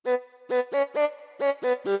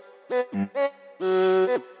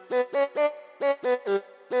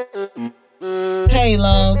Hey,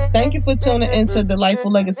 love. Thank you for tuning into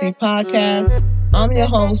Delightful Legacy Podcast. I'm your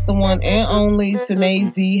host, the one and only Sanae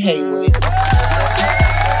Z. Haywood.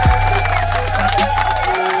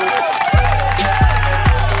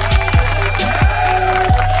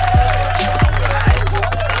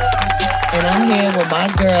 And I'm here with my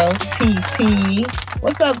girl, TT.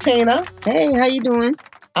 What's up, Tina? Hey, how you doing?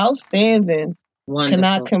 Outstanding. Wonderful.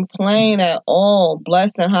 Cannot complain at all.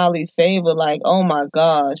 Blessed and highly favored. Like, oh my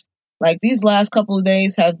gosh. Like, these last couple of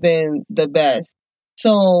days have been the best.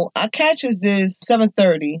 So I catches this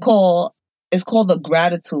 7:30 call. It's called the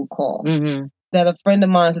gratitude call. Mm-hmm. That a friend of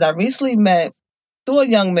mine that I recently met through a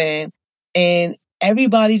young man, and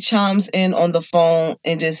everybody chimes in on the phone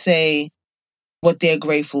and just say what they're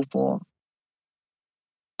grateful for.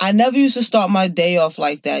 I never used to start my day off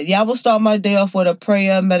like that. Yeah, I will start my day off with a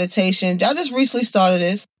prayer, meditation. I just recently started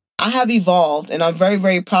this. I have evolved, and I'm very,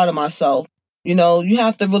 very proud of myself. You know, you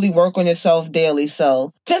have to really work on yourself daily.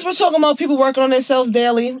 So since we're talking about people working on themselves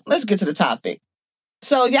daily, let's get to the topic.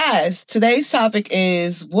 So yes, today's topic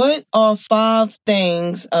is, what are 5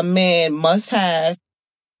 things a man must have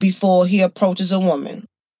before he approaches a woman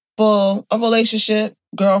for a relationship,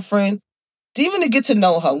 girlfriend, even to get to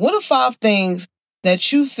know her? What are 5 things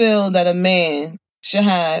that you feel that a man should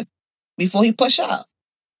have before he push out?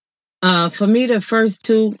 For me, the first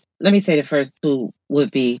two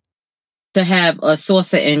would be to have a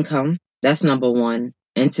source of income. That's number one.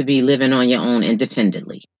 And to be living on your own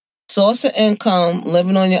independently. Source of income,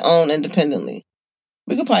 living on your own independently.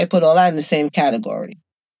 We could probably put all that in the same category.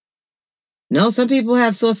 No, some people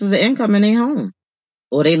have sources of income in their home.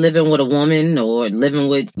 Or they living with a woman or living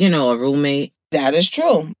with, a roommate. That is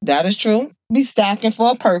true. That is true. Be stacking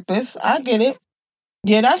for a purpose. I get it.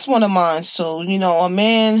 Yeah, that's one of mine too. A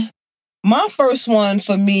man, my first one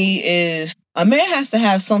for me is a man has to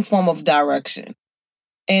have some form of direction.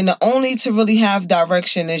 And the only to really have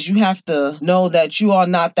direction is you have to know that you are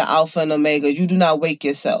not the Alpha and Omega. You do not wake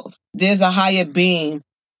yourself. There's a higher being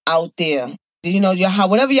out there.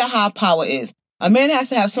 Whatever your high power is. A man has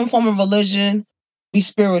to have some form of religion, be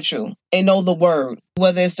spiritual, and know the word.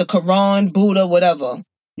 Whether it's the Quran, Buddha, whatever.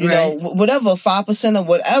 Whatever, 5% of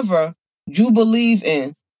whatever you believe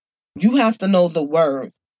in, you have to know the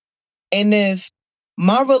word. And if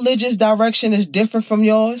my religious direction is different from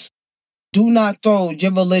yours, do not throw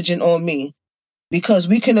your religion on me, because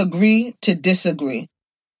we can agree to disagree.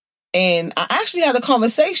 And I actually had a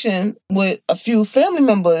conversation with a few family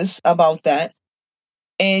members about that.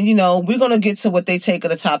 And, we're going to get to what they take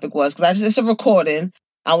of the topic was, because it's a recording.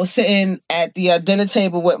 I was sitting at the dinner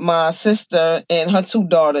table with my sister and her 2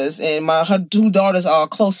 daughters, and her 2 daughters are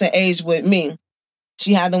close in age with me.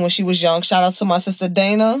 She had them when she was young. Shout out to my sister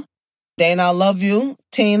Dana. Dana, I love you.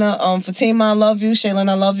 Tina, Fatima, I love you. Shaylin,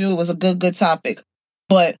 I love you. It was a good topic.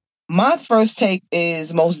 But my first take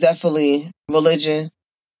is most definitely religion,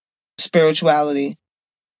 spirituality,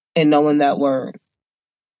 and knowing that word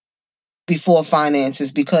before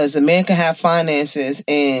finances, because a man can have finances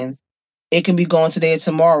and it can be gone today or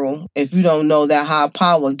tomorrow if you don't know that high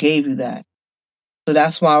power gave you that. So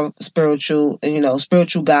that's why spiritual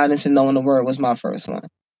guidance and knowing the word was my first one.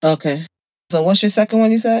 Okay. So what's your second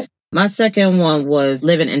one you said? My second one was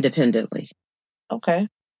living independently. Okay.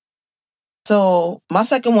 So my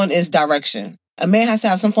second one is direction. A man has to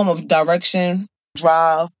have some form of direction,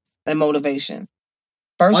 drive, and motivation.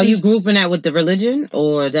 Are you grouping that with the religion,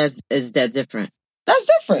 or is that different? That's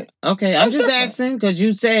different. Okay, I'm just asking because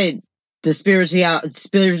you said the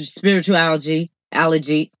spirituality,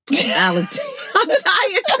 allergy. I'm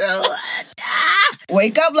tired too.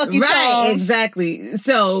 Wake up, Lucky Charms. Right, exactly.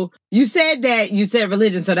 So you said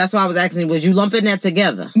religion, so that's why I was asking, was you lumping that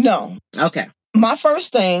together? No. Okay. My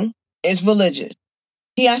first thing is religion.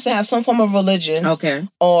 He has to have some form of religion. Okay.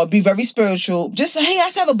 Or be very spiritual. He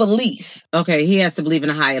has to have a belief. Okay, he has to believe in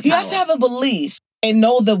a higher power. He has to have a belief and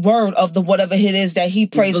know the word of the whatever it is that he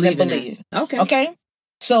prays and believes. Okay?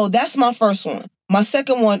 So that's my first one. My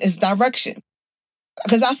second one is direction.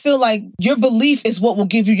 Because I feel like your belief is what will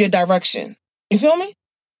give you your direction. You feel me?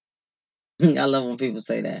 I love when people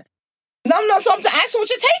say that. No, so I'm asking what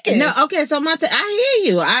your take is. No, okay, so I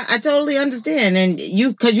hear you. I totally understand, and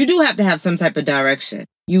because you do have to have some type of direction.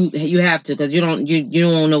 You have to, because you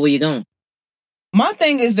don't know where you're going. My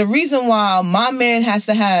thing is, the reason why my man has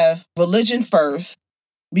to have religion first,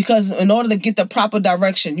 because in order to get the proper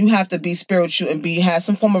direction, you have to be spiritual and have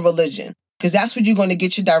some form of religion, because that's where you're going to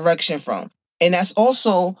get your direction from, and that's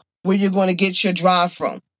also where you're going to get your drive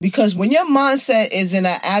from. Because when your mindset is in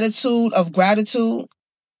an attitude of gratitude,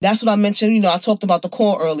 That's what I mentioned. I talked about the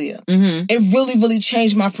core earlier. Mm-hmm. It really, really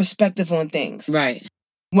changed my perspective on things. Right.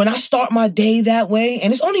 When I start my day that way,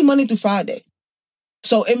 and it's only Monday through Friday.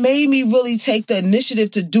 So it made me really take the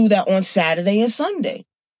initiative to do that on Saturday and Sunday.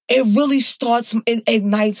 It really it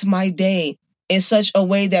ignites my day in such a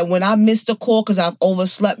way that when I miss the call because I've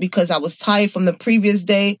overslept because I was tired from the previous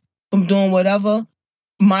day, from doing whatever,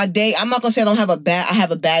 my day, I'm not going to say I have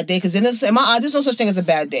a bad day, because in my eye, there's no such thing as a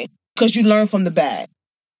bad day, because you learn from the bad.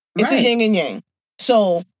 It's a yin and yang.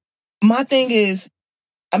 So my thing is,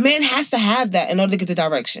 a man has to have that in order to get the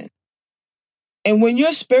direction. And when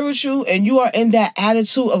you're spiritual and you are in that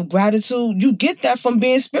attitude of gratitude, you get that from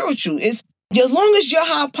being spiritual. It's as long as your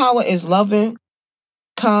high power is loving,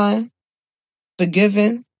 kind,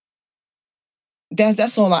 forgiving,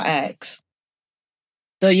 that's all I ask.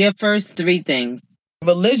 So your first 3 things.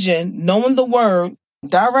 Religion, knowing the word,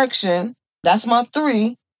 direction, that's my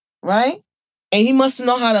 3, right? And he must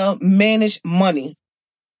know how to manage money.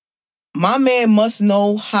 My man must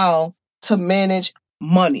know how to manage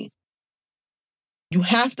money. You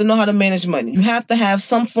have to know how to manage money. You have to have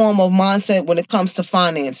some form of mindset when it comes to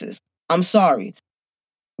finances. I'm sorry.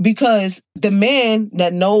 Because the man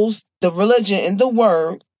that knows the religion and the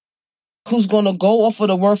word, who's going to go off of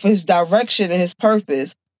the word for his direction and his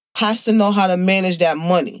purpose, has to know how to manage that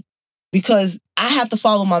money. Because I have to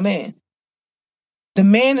follow my man. The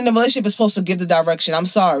man in the relationship is supposed to give the direction. I'm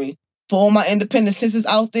sorry. For all my independent sisters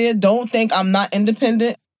out there, don't think I'm not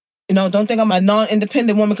independent. Don't think I'm a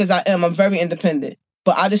non-independent woman, because I am. I'm very independent.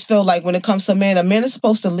 But I just feel like when it comes to a man is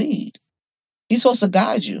supposed to lead. He's supposed to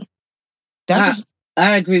guide you.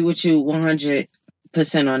 I agree with you 100%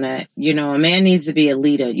 on that. A man needs to be a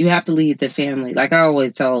leader. You have to lead the family. Like I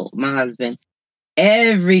always told my husband,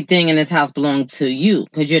 everything in this house belongs to you,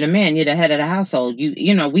 because you're the man. You're the head of the household.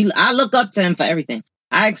 I look up to him for everything.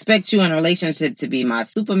 I expect you in a relationship to be my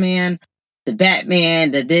Superman, the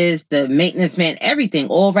Batman, the maintenance man, everything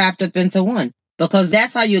all wrapped up into one, because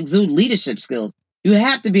that's how you exude leadership skills. You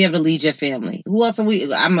have to be able to lead your family. Who else I'm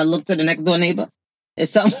going to look to the next door neighbor? If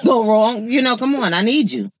something go wrong, come on, I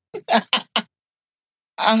need you.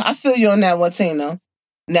 I feel you on that one, Tina.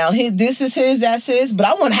 Now, this is his, that's his, but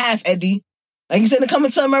I want half, Eddie. Like you said,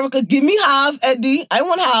 coming to America, give me half, Eddie. I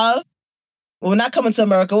want half. Well, we're not coming to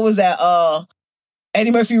America. What was that?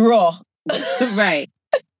 Eddie Murphy Raw. Right.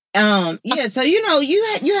 Yeah, so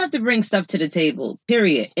you have to bring stuff to the table,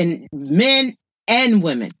 period. And men and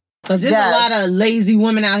women. Because there's a lot of lazy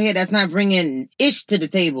women out here that's not bringing ish to the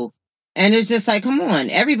table. And it's just like, come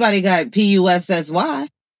on, everybody got PUSSY.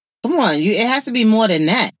 Come on, it has to be more than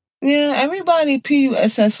that. Yeah, everybody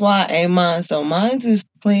PUSSY ain't mine, so mine's is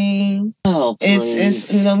clean. Oh,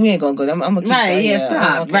 please. It's we ain't gonna go there. I'm gonna keep right. Yeah,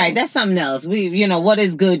 stop. Okay. Right, that's something else. What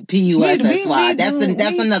is good PUSSY?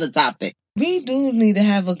 That's another topic. We do need to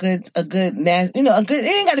have a good nasty. It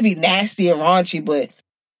ain't got to be nasty and raunchy, but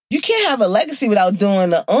you can't have a legacy without doing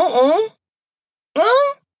the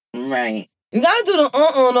Right. You gotta do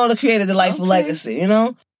the in order to create a delightful legacy.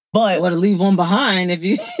 But or to leave one behind if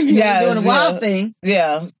you're doing a wild thing.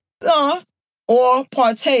 Yeah. Or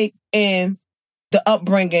partake in the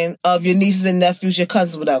upbringing of your nieces and nephews, your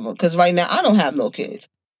cousins, whatever. Because right now I don't have no kids,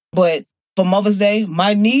 but for Mother's Day,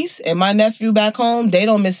 my niece and my nephew back home, they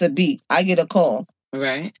don't miss a beat. I get a call.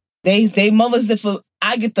 Right. They Mother's Day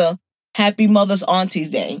I get the Happy Mother's Auntie's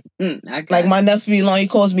Day. Like my nephew, he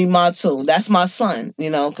calls me Ma too. That's my son.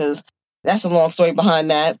 Because that's a long story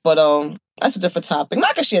behind that. But that's a different topic. And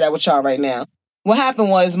I can share that with y'all right now. What happened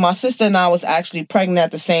was my sister and I was actually pregnant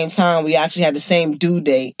at the same time. We actually had the same due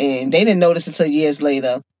date, and they didn't notice until years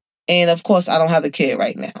later. And of course, I don't have a kid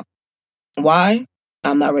right now. Why?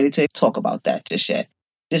 I'm not ready to talk about that just yet.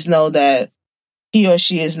 Just know that he or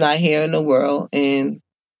she is not here in the world, and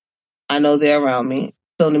I know they're around me.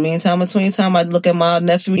 So in the meantime, between time, I look at my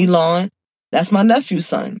nephew, Elon. That's my nephew's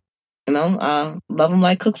son. I love him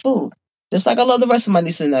like cooked food. Just like I love the rest of my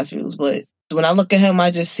nieces and nephews. But when I look at him, I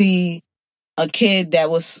just see a kid that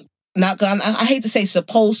was not, I hate to say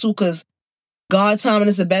supposed to, because God's timing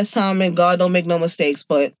is the best timing. God don't make no mistakes.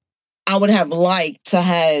 But I would have liked to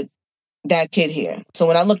have that kid here. So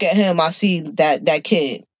when I look at him, I see that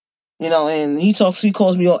kid, and he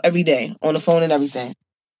calls me every day on the phone and everything.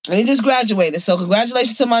 And he just graduated. So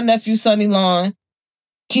congratulations to my nephew, Sonny Lawn.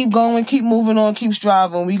 Keep going, keep moving on, keep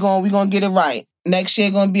striving. We gonna get it right. Next year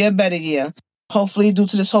gonna be a better year. Hopefully due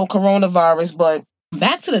to this whole coronavirus. But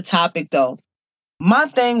back to the topic though. My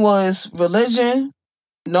thing was religion,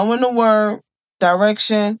 knowing the word,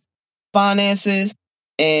 direction, finances,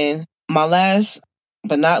 and my last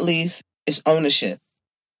but not least is ownership.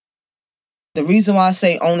 The reason why I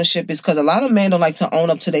say ownership is because a lot of men don't like to own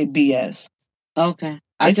up to their BS. Okay.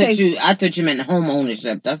 I thought you meant home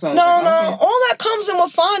ownership. That's what I was No, like, no. okay. All that comes in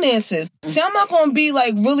with finances. See, I'm not going to be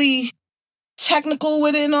like really technical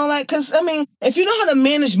with it and all that. Because, I mean, if you know how to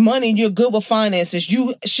manage money, you're good with finances.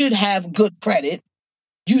 You should have good credit.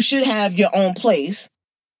 You should have your own place.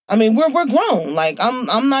 I mean, we're grown. Like,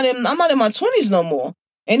 I'm not in my 20s no more.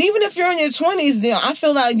 And even if you're in your 20s, then I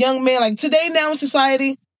feel like a young man, like today now in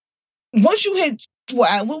society, once you hit,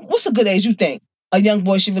 what's a good age you think a young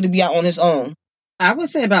boy should really be out on his own? I would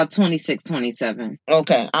say about 26, 27.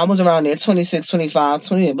 Okay, I was around there, 26, 25,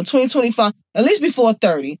 20, between 25, at least before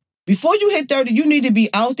 30. Before you hit 30, you need to be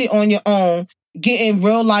out there on your own, getting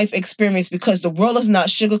real life experience, because the world is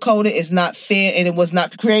not sugar-coated, it's not fair, and it was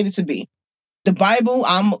not created to be. The Bible,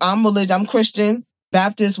 I'm religious, I'm Christian,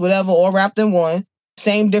 Baptist, whatever, all wrapped in one.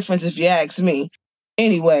 Same difference if you ask me.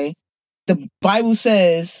 Anyway, the Bible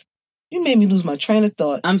says, you made me lose my train of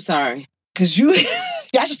thought. I'm sorry. Because y'all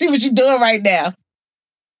should see what you're doing right now.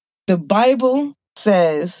 The Bible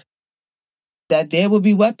says that there will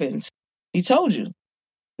be weapons. He told you.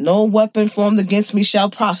 No weapon formed against me shall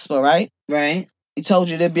prosper, right? Right. He told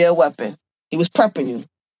you there'd be a weapon. He was prepping you.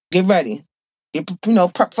 Get ready.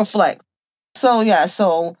 Prep for flex. So, yeah,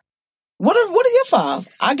 so what are your 5?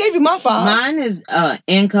 I gave you my 5. Mine is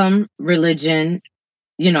income, religion,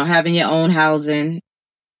 having your own housing.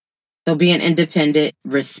 So being independent,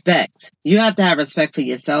 respect. You have to have respect for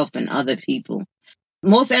yourself and other people.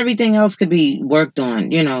 Most everything else could be worked on,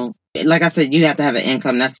 Like I said, you have to have an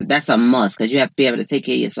income. That's a must, because you have to be able to take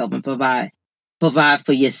care of yourself and provide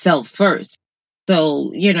for yourself first.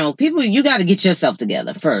 So, people, you got to get yourself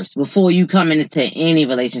together first before you come into any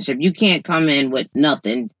relationship. You can't come in with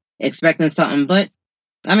nothing expecting something, but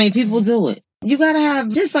I mean, people do it. You got to have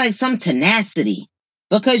just like some tenacity,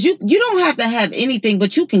 because you don't have to have anything,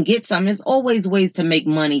 but you can get something. There's always ways to make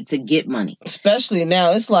money, to get money. Especially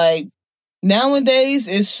now. It's like nowadays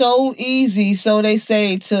it's so easy, so they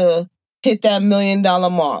say, to hit that $1 million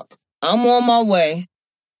mark. I'm on my way.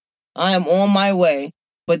 I am on my way.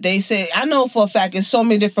 But they say, I know for a fact, there's so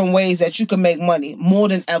many different ways that you can make money, more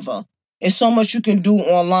than ever. There's so much you can do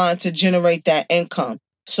online to generate that income.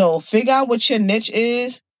 So figure out what your niche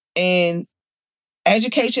is and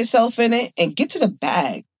educate yourself in it and get to the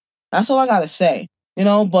bag. That's all I got to say.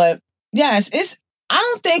 But yes, I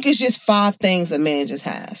don't think it's just 5 things a man just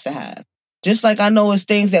has to have. Just like I know it's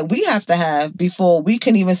things that we have to have before we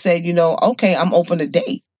can even say, okay, I'm open to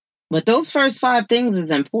date. But those first 5 things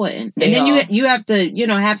is important. And then you have to,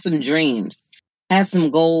 have some dreams, have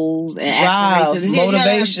some goals and drive,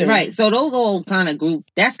 motivation. Right. So those all kind of group,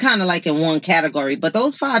 that's kind of like in one category. But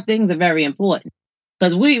those 5 things are very important.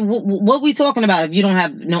 Because what we talking about if you don't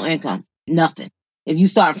have no income? Nothing. If you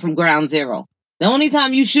start from ground zero. The only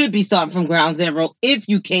time you should be starting from ground zero if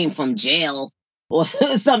you came from jail or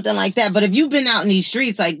something like that. But if you've been out in these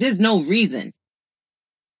streets, like, there's no reason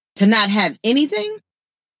to not have anything.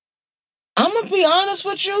 I'm going to be honest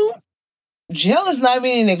with you. Jail is not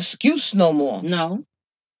even an excuse no more. No.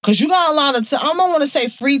 Because you got a lot of time. I don't want to say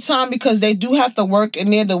free time, because they do have to work in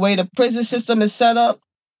there the way the prison system is set up.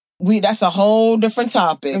 That's a whole different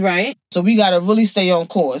topic. Right. So we got to really stay on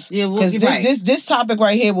course. Yeah, because this topic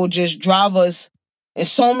right here will just drive us in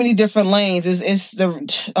so many different lanes.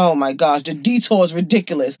 Oh my gosh, the detour is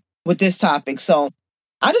ridiculous with this topic. So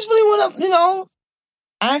I just really want to,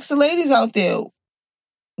 ask the ladies out there,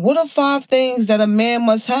 what are 5 things that a man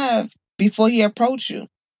must have before he approach you?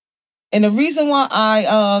 And the reason why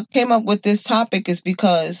I came up with this topic is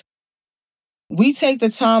because we take the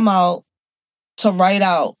time out to write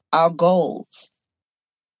out our goals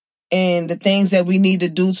and the things that we need to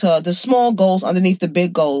do, to the small goals underneath the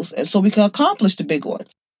big goals, and so we can accomplish the big ones.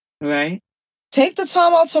 Right. Take the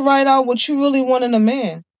time out to write out what you really want in a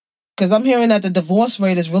man. Because I'm hearing that the divorce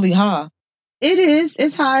rate is really high. It is.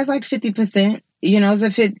 It's high. It's like 50%. It's a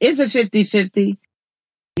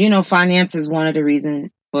 50-50. Finance is one of the reasons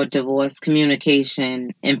for divorce,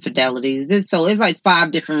 communication, infidelities. So it's like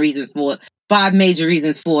 5 major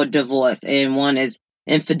reasons for divorce. And one is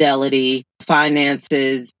infidelity,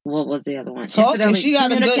 finances. What was the other one? She got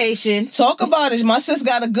communication. Talk about it. My sis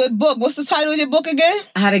got a good book. What's the title of your book again?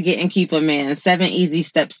 How to Get and Keep a Man: 7 Easy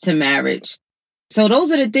Steps to Marriage. So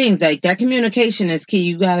those are the things. Like, that communication is key.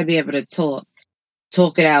 You got to be able to talk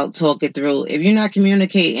it out, talk it through. If you're not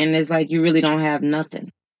communicating, it's like you really don't have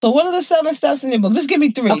nothing. So what are the 7 steps in your book? Just give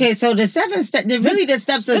me 3. Okay, so the 7 steps, the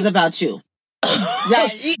steps is about you. Right.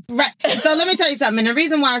 So let me tell you something. And the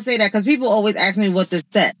reason why I say that, because people always ask me what the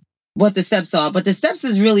steps are. But the steps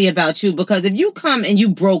is really about you, because if you come and you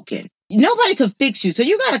broken, nobody could fix you. So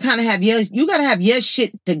you got to kind of have your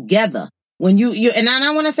shit together. When you and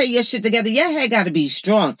I want to say your shit together, your head got to be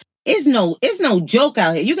strong. It's no joke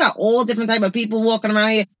out here. You got all different type of people walking around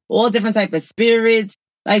here, all different type of spirits.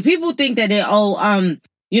 Like people think that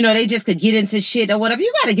they just could get into shit or whatever.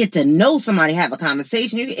 You got to get to know somebody, have a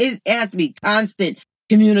conversation. It has to be constant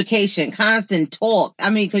communication, constant talk. I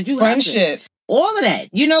mean, because you friendship, all of that,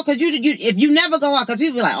 because you if you never go out, because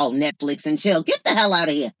people be like, oh, Netflix and chill, get the hell out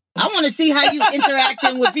of here. I want to see how you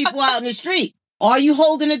interacting with people out in the street. Are you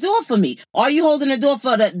holding the door for me? Are you holding the door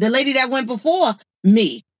for the lady that went before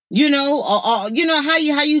me?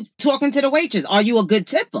 How you talking to the waitress? Are you a good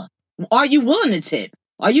tipper? Are you willing to tip?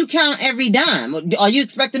 Are you counting every dime? Are you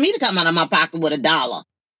expecting me to come out of my pocket with $1?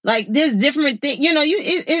 Like there's different things.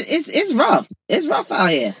 It's rough. It's rough out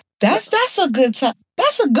here. That's a good time.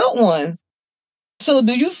 That's a good one. So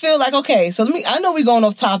do you feel like, okay, so I know we're going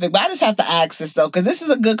off topic, but I just have to ask this though, because this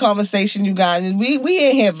is a good conversation, you guys. We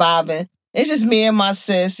in here vibing. It's just me and my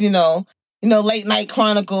sis, late night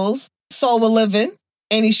chronicles, sober living,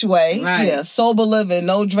 any way. Right. Yeah, sober living,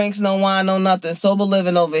 no drinks, no wine, no nothing, sober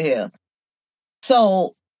living over here.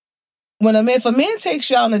 So if a man takes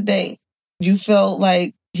you out on a date, you feel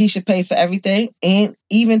like he should pay for everything and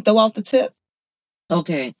even throw out the tip?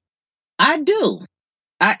 Okay, I do.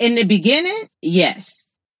 In the beginning, yes.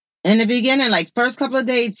 In the beginning, like first couple of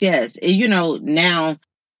dates, yes. Now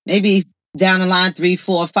maybe down the line 3,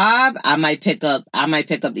 4, 5, I might pick up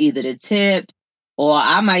either the tip or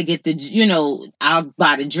I might get I'll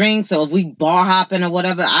buy the drink. So if we bar hopping or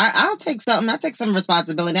whatever, I'll take something. I take some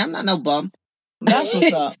responsibility. I'm not no bum. That's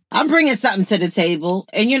what's up. I'm bringing something to the table,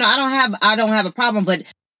 and I don't have a problem, but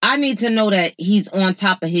I need to know that he's on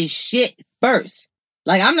top of his shit first.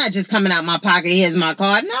 Like, I'm not just coming out my pocket, here's my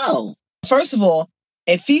card. No. First of all,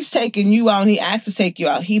 if he's taking you out and he asks to take you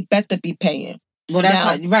out, he better be paying. Well,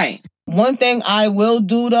 that's right. One thing I will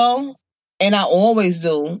do, though, and I always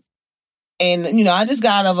do, and, I just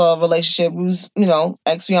got out of a relationship. It was,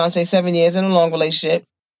 ex-fiance, 7 years in a long relationship.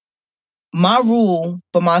 My rule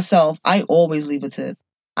for myself, I always leave a tip.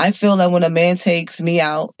 I feel that when a man takes me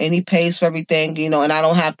out and he pays for everything, and I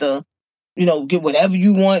don't have to, get whatever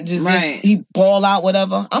you want, just he ball out,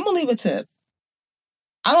 whatever, I'm going to leave a tip.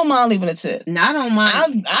 I don't mind leaving a tip. No, I don't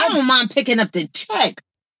mind. I don't mind picking up the check,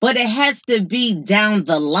 but it has to be down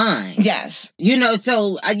the line. Yes.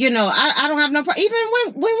 So, I don't have no problem.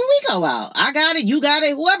 Even when we go out, I got it, you got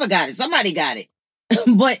it, whoever got it, somebody got it.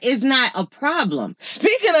 But it's not a problem.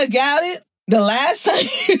 Speaking of got it, the last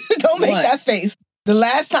time, don't make that face. The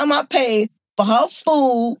last time I paid for her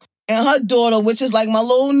food and her daughter, which is like my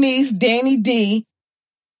little niece, Danny D,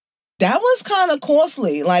 that was kind of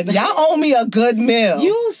costly. Like, y'all owe me a good meal.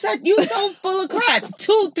 You so full of crap.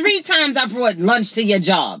 2-3 times I brought lunch to your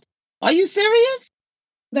job. Are you serious?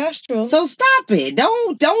 That's true. So stop it.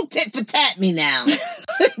 Don't tit for tat me now.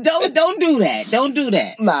 Don't do that. Don't do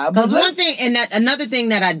that. Nah, because one thing and another thing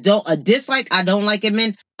that I don't like in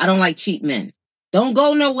men. I don't like cheap men. Don't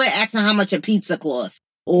go nowhere asking how much a pizza costs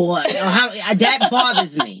or how that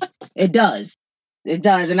bothers me. It does. It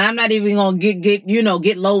does, and I'm not even gonna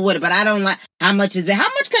get low with it. But I don't like how much is it? How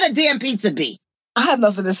much could a damn pizza be? I have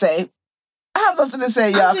nothing to say.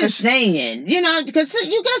 Y'all. I'm just saying, because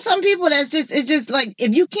you got some people it's just like,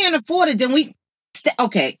 if you can't afford it, then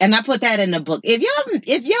okay. And I put that in the book.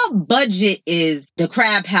 If your budget is the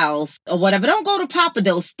Crab House or whatever, don't go to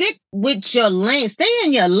Pappadeaux. Stick with your lane. Stay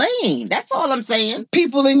in your lane. That's all I'm saying.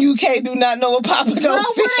 People in UK do not know what Pappadeaux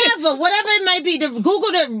is. Whatever it might be.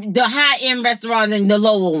 Google the high end restaurants and the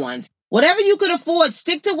lower ones. Whatever you could afford,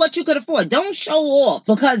 stick to what you could afford. Don't show off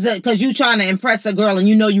because you trying to impress a girl and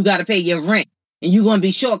you got to pay your rent and you're going to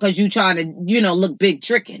be short because you trying to, look big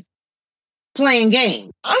tricking. Playing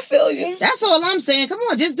games. I feel you. That's all I'm saying. Come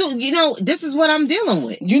on, just do, this is what I'm dealing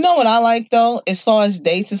with. You know what I like, though, as far as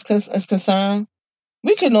dates is concerned?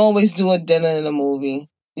 We can always do a dinner and a movie,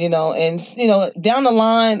 and, down the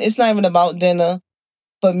line, it's not even about dinner.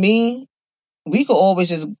 For me, we could always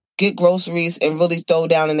just get groceries and really throw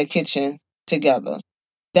down in the kitchen together.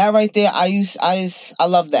 That right there, I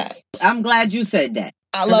love that. I'm glad you said that.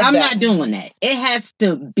 I love that. I'm not doing that. It has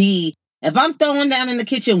to be, if I'm throwing down in the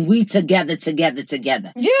kitchen, we together.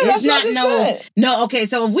 Yeah, that's what I said. No, okay,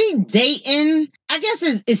 so if we dating, I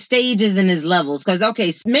guess it's stages and it's levels. Because,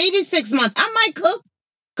 okay, maybe 6 months, I might cook.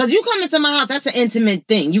 Because you come into my house, that's an intimate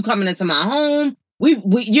thing. You coming into my home, we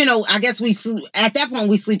I guess at that point,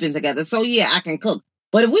 we sleeping together. So, yeah, I can cook.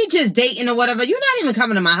 But if we just dating or whatever, you're not even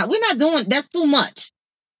coming to my house. We're not doing, that's too much.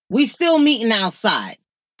 We still meeting outside.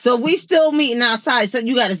 So we still meeting outside, so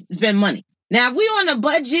you got to spend money. Now, if we on a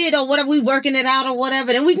budget or whatever, we working it out or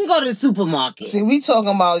whatever, then we can go to the supermarket. See, you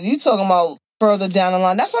talking about further down the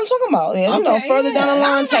line. That's what I'm talking about. Yeah, you know, further down the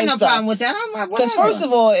line type no stuff. problem with that. Because first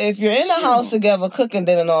of all, if you're in the house together cooking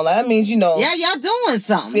dinner and all that means, you know. Yeah, y'all doing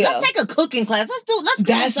something. Yeah. Let's take a cooking class. Let's do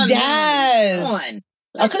something. Yes.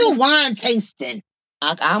 Let's do wine tasting.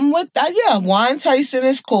 I'm with that. Yeah, wine tasting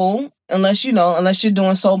is cool. Unless you're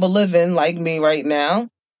doing sober living like me right now.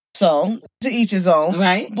 So, to each his own.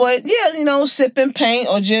 Right. But yeah, you know, sipping paint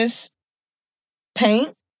or just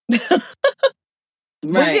paint.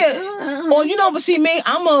 Right. Yeah. Well, you know, but see me,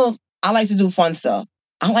 I like to do fun stuff.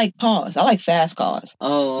 I like cars. I like fast cars.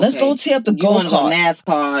 Oh, okay. Let's go tear up the go-kart. Go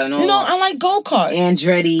NASCAR and all. You know, I like go-karts.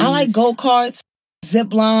 Andretti. I like go-karts,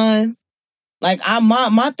 zip line. Like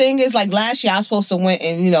my thing is like last year I was supposed to went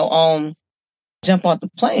and, you know, jump off the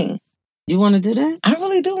plane. You want to do that? I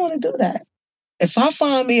really do want to do that. If I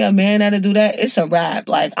find me a man that'll do that, it's a wrap.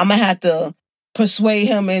 Like I'm gonna have to persuade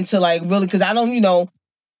him into like really, because I don't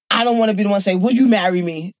want to be the one to say, "Will you marry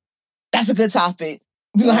me?" That's a good topic.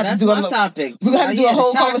 We're gonna have to do a topic. We're gonna have to do a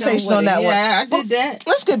whole conversation on that one. Yeah, I did that.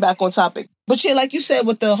 Let's get back on topic. But yeah, like you said,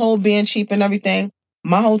 with the whole being cheap and everything,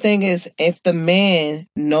 my whole thing is if the man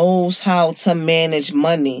knows how to manage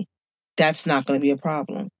money, that's not gonna be a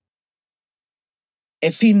problem.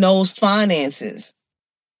 If he knows finances,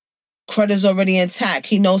 credit's already intact,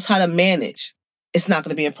 he knows how to manage, it's not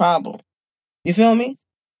gonna be a problem. You feel me?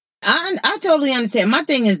 I totally understand. My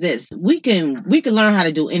thing is this: we can learn how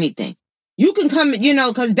to do anything. You can come, you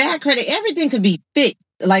know, because bad credit, everything could be fixed.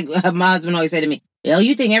 Like my husband always said to me, "Yo,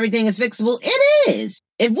 you think everything is fixable? It is.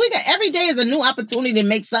 If we got every day is a new opportunity to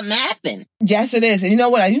make something happen." Yes, it is. And you know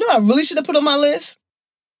what? I really should have put on my list.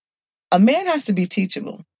 A man has to be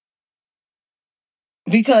teachable.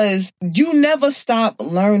 Because you never stop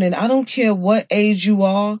learning. I don't care what age you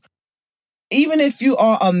are. Even if you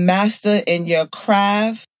are a master in your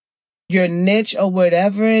craft, your niche, or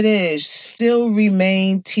whatever it is, still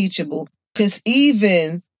remain teachable. Because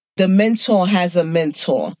even the mentor has a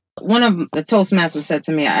mentor. One of the Toastmasters said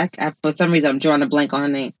to me, I for some reason I'm drawing a blank on her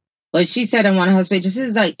name, but she said in one of her speeches, this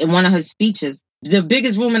is like in one of her speeches, the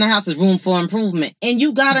biggest room in the house is room for improvement. And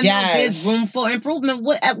you gotta know there's room for improvement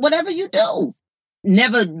whatever you do.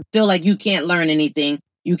 Never feel like you can't learn anything.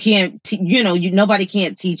 You can't, nobody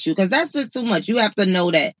can't teach you because that's just too much. You have to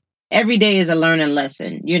know that every day is a learning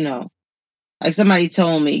lesson, you know. Like somebody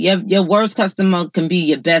told me, your worst customer can be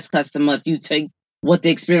your best customer if you take what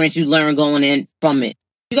the experience you learn going in from it.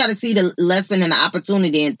 You got to see the lesson and the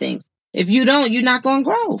opportunity in things. If you don't, you're not going to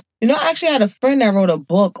grow. You know, I actually had a friend that wrote a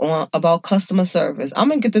book about customer service. I'm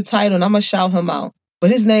going to get the title and I'm going to shout him out.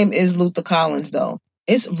 But his name is Luther Collins, though.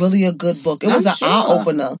 It's really a good book. It was an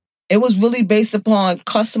eye-opener. It was really based upon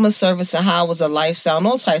customer service and how it was a lifestyle and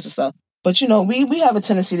all types of stuff. But, you know, we have a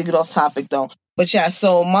tendency to get off topic, though. But, yeah,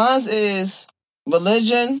 so mine is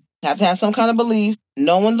religion. You have to have some kind of belief.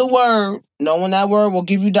 Knowing the word. Knowing that word will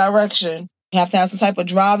give you direction. You have to have some type of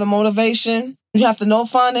drive and motivation. You have to know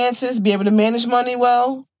finances, be able to manage money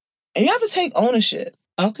well. And you have to take ownership.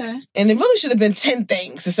 Okay. And it really should have been 10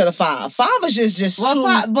 things instead of 5. 5 is just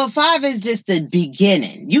two. But 5 is just the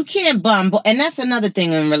beginning. You can't and that's another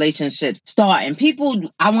thing in relationships. Starting. People,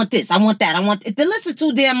 I want this, I want that, the list is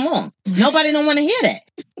too damn long. Nobody don't want to hear that.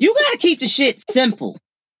 You got to keep the shit simple.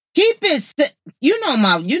 Keep it, you know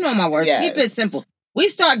my words. Yes. Keep it simple. We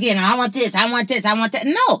start getting, I want this, I want this, I want that.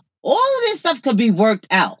 No, all of this stuff could be worked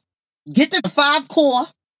out. Get the 5 core,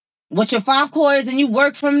 what your 5 core is, and you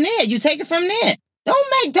work from there. You take it from there.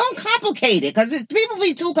 Don't complicate it, because people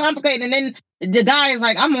be too complicated, and then the guy is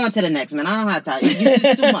like, I'm on to the next, man. I don't have time. You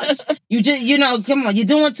do too much. You just, come on, you're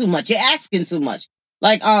doing too much. You're asking too much.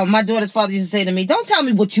 Like, my daughter's father used to say to me, don't tell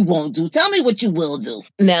me what you won't do. Tell me what you will do.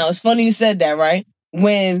 Now, it's funny you said that, right?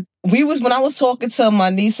 When I was talking to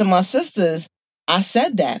my niece and my sisters, I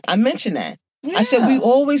said that. I mentioned that. Yeah. I said, we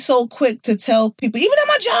always so quick to tell people, even at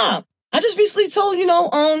my job. I just recently told, who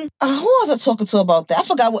was I talking to about that? I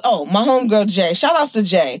forgot my homegirl, Jay. Shout outs to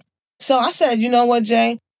Jay. So I said, you know what,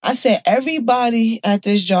 Jay? I said, everybody at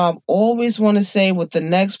this job always want to say what the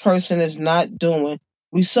next person is not doing.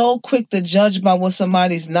 We so quick to judge by what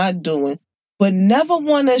somebody's not doing, but never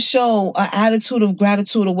want to show an attitude of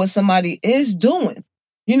gratitude of what somebody is doing,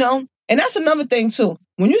 And that's another thing, too.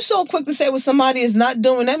 When you're so quick to say what somebody is not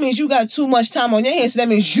doing, that means you got too much time on your hands. So that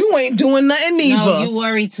means you ain't doing nothing either. No, you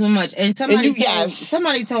worry too much. And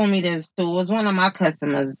somebody told me this, too. It was one of my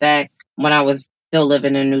customers back when I was still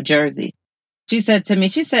living in New Jersey. She said to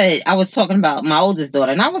me, I was talking about my oldest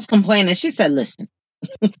daughter, and I was complaining. She said, listen.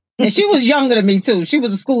 And she was younger than me, too. She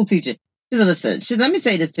was a school teacher. She said, listen, let me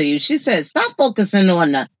say this to you. She said, stop focusing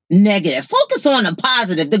on the negative. Focus on the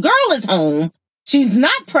positive. The girl is home. She's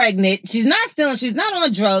not pregnant. She's not stealing. She's not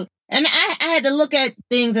on drugs. And I had to look at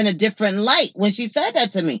things in a different light when she said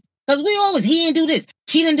that to me. Because we always, he didn't do this,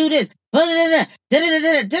 she didn't do this, nobody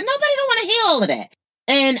don't want to hear all of that.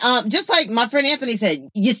 And just like my friend Anthony said,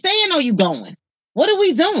 you staying or you going? What are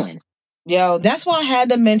we doing? Yo, that's why I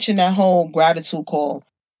had to mention that whole gratitude call.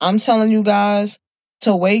 I'm telling you guys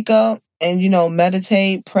to wake up and,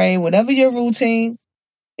 meditate, pray, whatever your routine.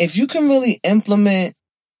 If you can really implement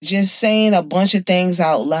just saying a bunch of things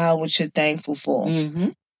out loud what you're thankful for,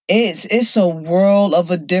 it's a world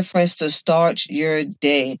of a difference to start your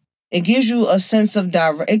day. It gives you a sense of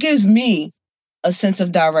it gives me a sense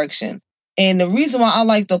of direction. And the reason why I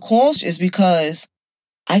like the calls is because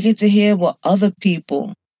I get to hear what other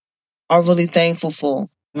people are really thankful for.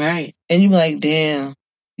 Right. And you're like, damn,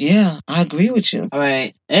 yeah, I agree with you. All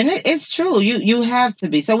right. And it's true. You have to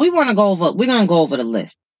be. So we're going to go over the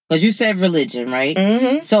list. Because you said religion, right?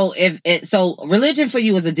 Mm-hmm. So religion for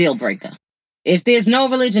you is a deal breaker. If there's no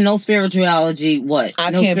religion, no spirituality, what?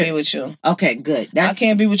 I can't be with you. Okay, good. I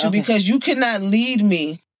can't be with you because you cannot lead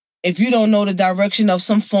me if you don't know the direction of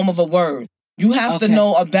some form of a word. You have to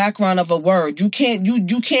know a background of a word. You can't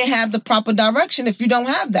have the proper direction if you don't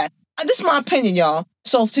have that. This is my opinion, y'all.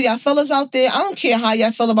 So to y'all fellas out there, I don't care how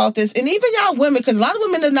y'all feel about this. And even y'all women, because a lot of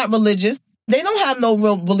women are not religious. They don't have no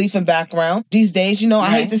real belief and background these days. I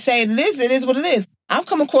hate to say it is what it is. I've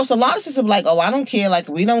come across a lot of sisters like, oh, I don't care. Like,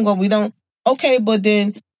 we don't. Okay, but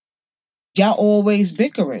then y'all always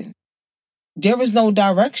bickering. There is no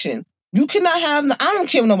direction. You cannot have, I don't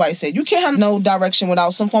care what nobody said. You can't have no direction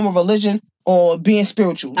without some form of religion or being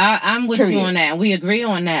spiritual. I'm with you on that. And we agree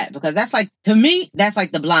on that because that's like, to me, that's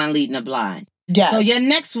like the blind leading the blind. Yes. So your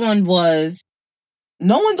next one was?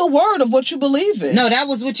 Knowing the word of what you believe in. No, that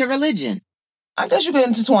was with your religion. I guess you could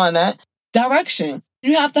intertwine that. Direction.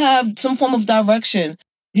 You have to have some form of direction.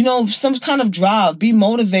 Some kind of drive. Be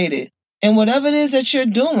motivated. And whatever it is that you're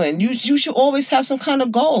doing, you should always have some kind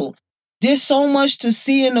of goal. There's so much to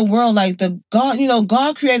see in the world. Like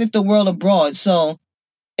God created the world abroad. So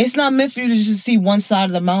it's not meant for you to just see one side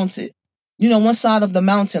of the mountain. One side of the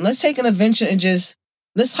mountain. Let's take an adventure and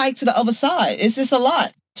let's hike to the other side. It's just a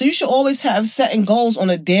lot. So you should always have setting goals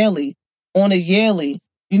on a daily, on a yearly,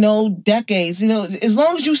 decades. As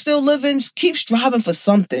long as you still living, keep striving for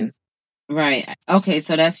something. Right. Okay,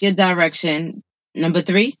 so that's your direction. Number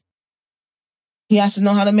 3? He has to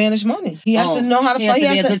know how to manage money. He has to know how to.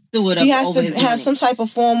 He has to have some type of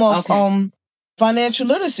form of financial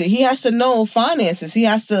literacy. He has to know finances. He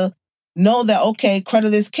has to know that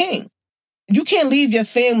credit is king. You can't leave your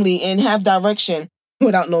family and have direction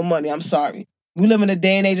without no money. I'm sorry. We live in a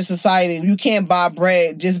day and age of society. You can't buy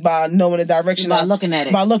bread just by knowing the direction. By looking at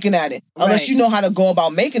it. Right. Unless you know how to go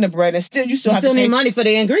about making the bread, and you still have to need money for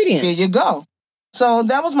the ingredients. There you go. So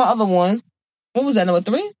that was my other one. What was that, number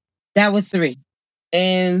 3? That was 3.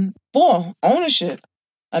 And 4, ownership.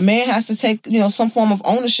 A man has to take, some form of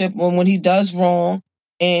ownership when he does wrong,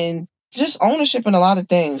 and just ownership in a lot of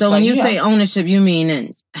things. So when you say ownership, you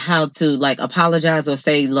mean how to apologize or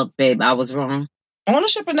say, look, babe, I was wrong?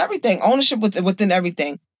 Ownership in everything. Ownership within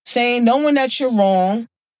everything. Knowing that you're wrong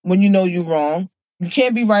when you know you're wrong. You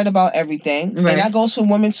can't be right about everything. Right. And that goes for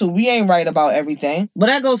women too. We ain't right about everything. But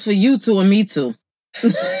that goes for you too and me too.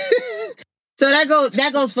 So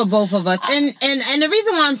that goes for both of us. And the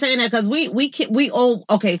reason why I'm saying that, because we all,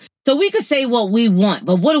 okay, so we could say what we want,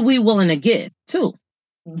 but what are we willing to give too?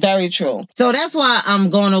 Very true. So that's why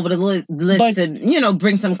I'm going over the list to,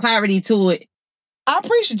 bring some clarity to it. I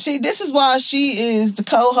appreciate this is why she is the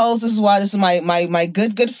co-host. This is why this is my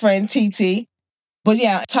good friend TT. But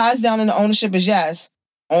yeah, ties down in the ownership is yes.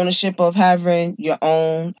 Ownership of having your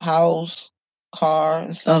own house, car,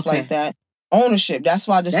 and stuff like that. Ownership. That's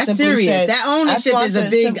why that's simply said that ownership is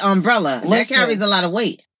a big umbrella. Listen, that carries a lot of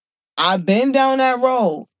weight. I've been down that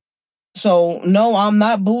road. So no, I'm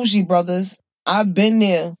not bougie, brothers. I've been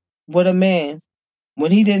there with a man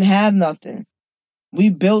when he didn't have nothing.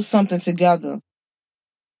 We built something together.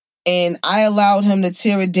 And I allowed him to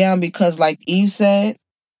tear it down because, like Eve said,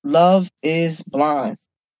 love is blind.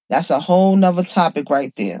 That's a whole nother topic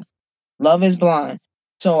right there. Love is blind.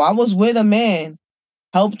 So I was with a man,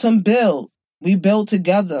 helped him build. We built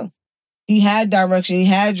together. He had direction. He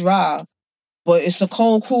had drive. But it's a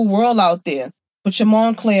cold, cruel world out there. Put your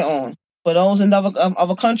Montclair on. For those in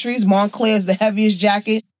other countries, Montclair is the heaviest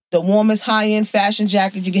jacket, the warmest high-end fashion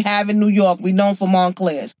jacket you can have in New York. We're known for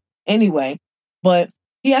Montclairs. Anyway, but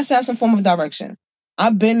he has to have some form of direction.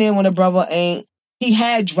 I've been there when a brother he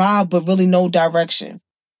had drive, but really no direction.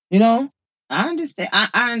 I understand.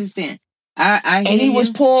 I understand. I and he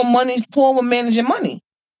was poor with managing money.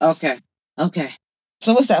 Okay.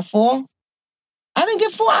 So what's that, 4? I didn't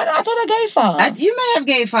get 4. I thought I gave 5. You may have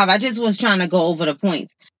gave 5. I just was trying to go over the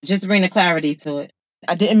points. Just to bring the clarity to it.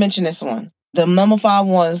 I didn't mention this one. The number 5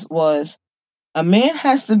 was a man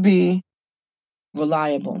has to be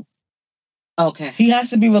reliable. Okay. He has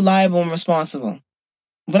to be reliable and responsible.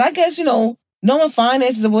 But I guess, knowing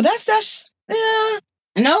finances, well, that's yeah.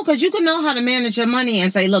 No, because you can know how to manage your money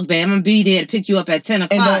and say, look, babe, I'm going to be there to pick you up at 10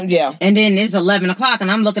 o'clock. And then it's 11 o'clock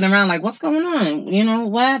and I'm looking around like, what's going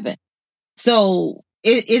on? What happened? So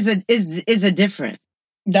it is a different.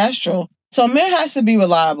 That's true. So a man has to be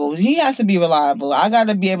reliable. He has to be reliable. I got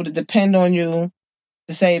to be able to depend on you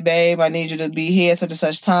to say, babe, I need you to be here at such and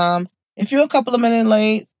such time. If you're a couple of minutes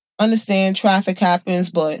late, understand traffic happens,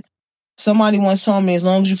 but somebody once told me as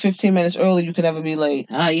long as you're 15 minutes early, you can never be late.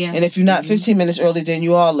 Yeah. And if you're not 15 minutes early, then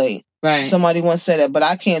you are late. Right. Somebody once said that, but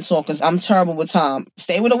I can't talk because I'm terrible with time.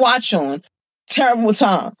 Stay with a watch on. Terrible with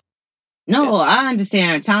time. No, I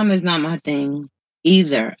understand. Time is not my thing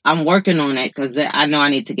either. I'm working on it because I know I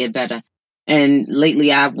need to get better. And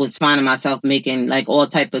lately I was finding myself making like all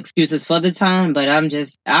type of excuses for the time, but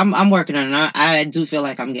I'm working on it. I do feel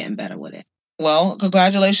like I'm getting better with it. Well,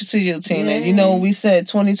 congratulations to you, Tina. Yeah. We said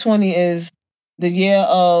 2020 is the year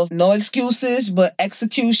of no excuses, but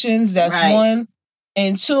executions. That's right. 1.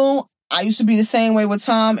 And 2, I used to be the same way with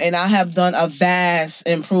time, and I have done a vast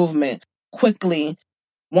improvement quickly.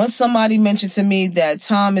 Once somebody mentioned to me that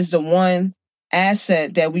time is the one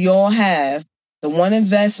asset that we all have, the one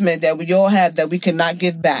investment that we all have that we cannot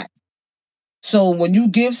give back. So when you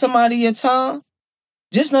give somebody your time,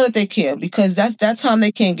 just know that they care because that's that time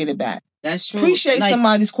they can't get it back. That's true. Appreciate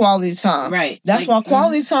somebody's quality time. Right. That's why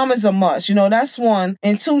quality time is a must. That's 1.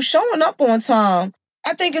 And 2, showing up on time,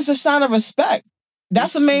 I think it's a sign of respect.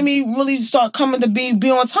 That's what made me really start coming to be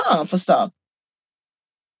on time for stuff.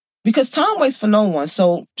 Because time waits for no one.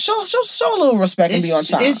 So show a little respect and be on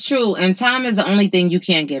time. It's true. And time is the only thing you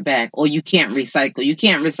can't get back or you can't recycle. You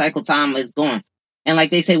can't recycle time. It's gone. And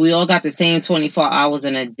like they say, we all got the same 24 hours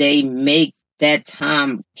in a day. Make that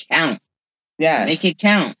time count. Yeah. Make it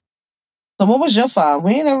count. So what was your 5?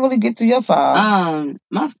 We didn't really get to your 5.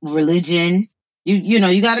 My religion.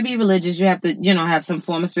 You got to be religious. You have to, have some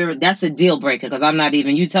form of spirit. That's a deal breaker because I'm not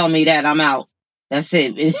even. You tell me that, I'm out. That's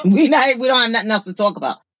it. We don't have nothing else to talk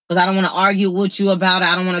about. Because I don't want to argue with you about it.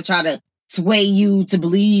 I don't want to try to sway you to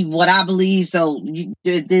believe what I believe. So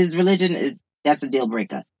this religion that's a deal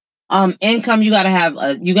breaker. Income, you gotta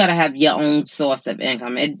have your own source of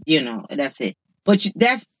income. That's it. But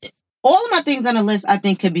that's all of my things on the list. I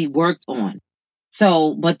think could be worked on.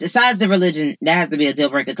 So, but besides the religion, that has to be a deal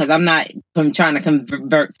breaker because I'm not trying to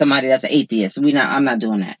convert somebody that's an atheist. I'm not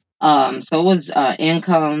doing that. So it was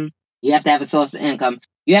income. You have to have a source of income.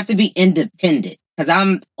 You have to be independent. Because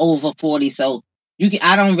I'm over 40, so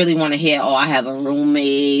I don't really want to hear, I have a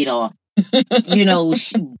roommate, or,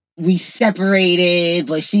 we separated,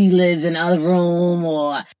 but she lives in another room,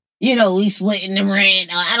 or, we splitting the rent.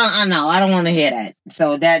 I don't want to hear that.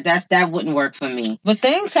 So that wouldn't work for me. But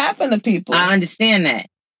things happen to people. I understand that.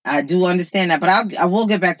 I do understand that. But I will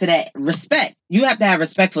get back to that. Respect. You have to have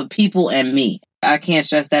respect for people and me. I can't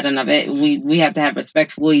stress that enough. We have to have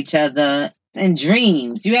respect for each other. And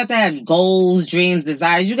dreams. You have to have goals, dreams,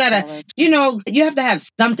 desires. You gotta, you have to have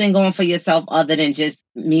something going for yourself other than just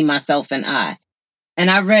me, myself, and I. And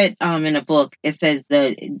I read in a book, it says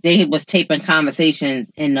they was taping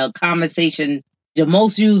conversations, and the conversation, the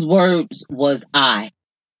most used words was I.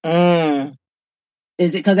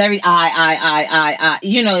 Is it because every I,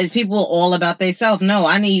 is people all about themselves? No,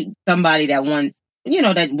 I need somebody that want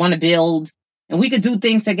to build, and we could do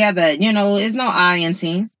things together. It's no I in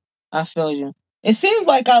team. I feel you. It seems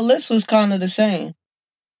like our list was kind of the same.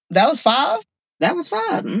 That was 5? That was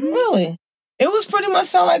 5. Mm-hmm. Really? It was pretty much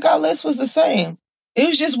sound like our list was the same. It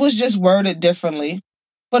was just worded differently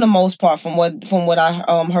for the most part from what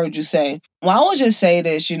I heard you say. Well, I would just say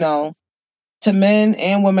this, to men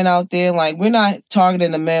and women out there, like we're not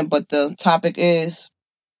targeting the men, but the topic is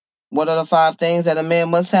what are the 5 things that a man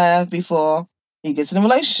must have before he gets in a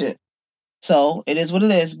relationship. So it is what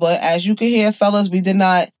it is. But as you can hear, fellas, we did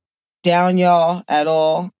not down y'all at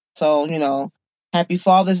all. So, happy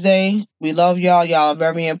Father's Day. We love y'all. Y'all are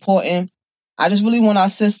very important. I just really want our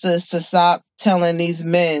sisters to stop telling these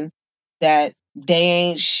men that they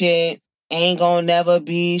ain't shit, ain't gonna never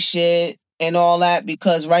be shit, and all that,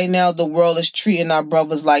 because right now the world is treating our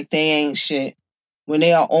brothers like they ain't shit when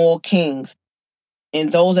they are all kings.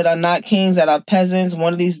 And those that are not kings, that are peasants,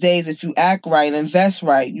 one of these days, if you act right, invest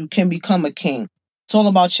right, you can become a king. It's all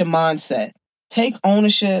about your mindset. Take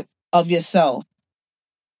ownership of yourself.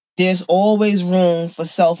 There's always room for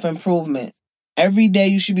self-improvement. Every day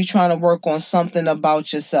you should be trying to work on something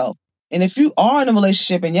about yourself. And if you are in a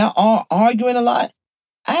relationship and y'all are arguing a lot,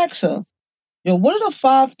 ask her, yo, what are the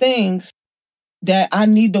 5 things that I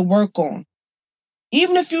need to work on?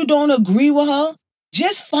 Even if you don't agree with her,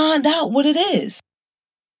 just find out what it is.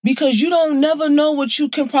 Because you don't never know what you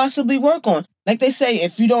can possibly work on. Like they say,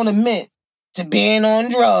 if you don't admit to being on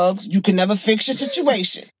drugs, you can never fix your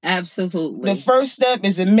situation. Absolutely. The first step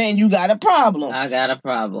is admitting you got a problem. I got a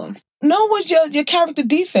problem. Know what your character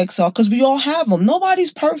defects are, because we all have them.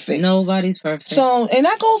 Nobody's perfect. Nobody's perfect. So, and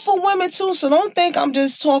that goes for women too. So don't think I'm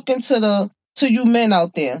just talking to you men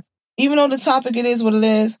out there. Even though the topic it is what it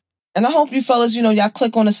is. And I hope you fellas, y'all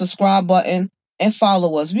click on the subscribe button and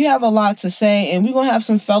follow us. We have a lot to say, and we're going to have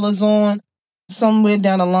some fellas on somewhere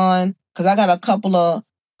down the line, because I got a couple of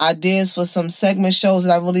ideas for some segment shows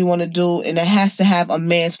that I really want to do, and it has to have a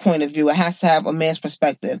man's point of view. It has to have a man's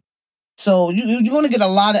perspective. So you're going to get a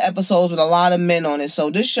lot of episodes with a lot of men on it. So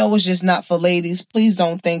this show is just not for ladies. Please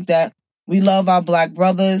don't think that. We love our black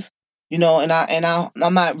brothers, and I'm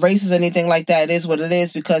not racist or anything like that. It is what it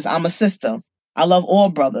is, because I'm a sister. I love all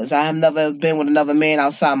brothers. I have never been with another man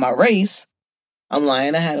outside my race. I'm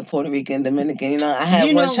lying. I had a Puerto Rican, Dominican. I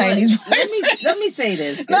had one Chinese boyfriend. Let me say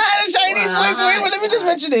this. No, I had a Chinese boyfriend. Well, let me just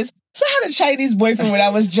mention this. So I had a Chinese boyfriend when I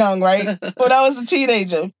was young, right? When I was a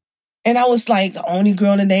teenager. And I was like the only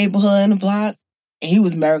girl in the neighborhood in the block. And he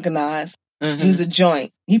was Americanized. He was a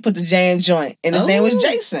joint. He put the J in joint. And his name was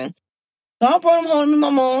Jason. So I brought him home to my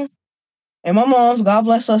mom. And my mom's, God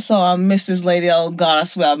bless her soul, I miss this lady. Oh, God, I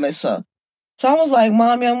swear I miss her. So I was like,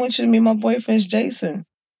 Mommy, I want you to meet my boyfriend's Jason.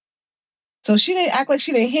 So she didn't act like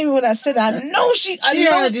she didn't hear me when I said that. I know she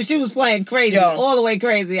heard you. She was playing crazy, all the way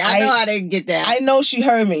crazy. I know I didn't get that. I know she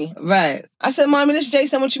heard me. Right. I said, Mommy, this is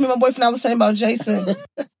Jason. I want you to meet my boyfriend. I was saying about Jason.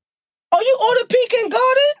 Oh, you ordered Pecan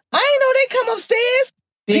Garden? I didn't know they come upstairs.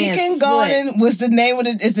 Pecan Garden was the name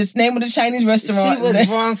of the Chinese restaurant. She was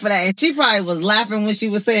wrong for that. And she probably was laughing when she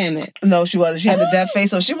was saying it. No, she wasn't. She had a dead face.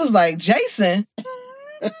 So she was like, Jason?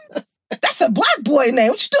 That's a black boy name.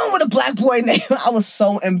 What you doing with a black boy name? I was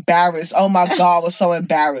so embarrassed. Oh my God, I was so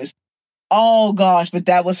embarrassed. Oh gosh, but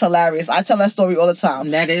that was hilarious. I tell that story all the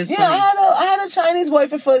time. That is funny. I had a Chinese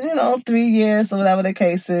boyfriend for 3 years or whatever the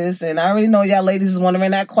case is, and I already know y'all ladies is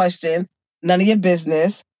wondering that question. None of your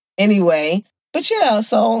business, anyway. But yeah,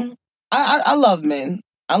 so I love men.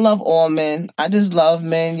 I love all men. I just love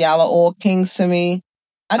men. Y'all are all kings to me.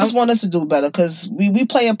 I just want us to do better, because we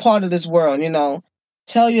play a part of this world.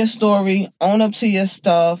 Tell your story, own up to your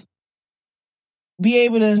stuff, be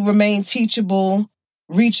able to remain teachable,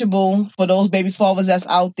 reachable for those baby fathers that's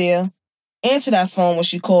out there. Answer that phone when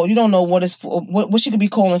she called. You don't know what it's for, what she could be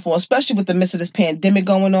calling for, especially with the midst of this pandemic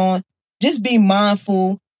going on. Just be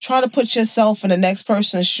mindful. Try to put yourself in the next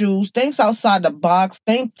person's shoes. Think outside the box.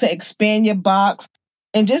 Think to expand your box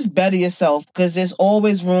and just better yourself, because there's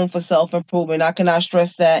always room for self-improvement. I cannot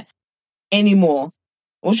stress that anymore.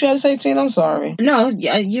 What you had to say, Tina? I'm sorry. No,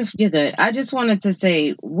 you're good. I just wanted to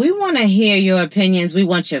say, we want to hear your opinions. We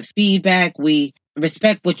want your feedback. We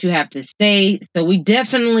respect what you have to say. So we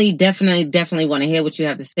definitely want to hear what you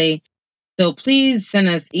have to say. So please send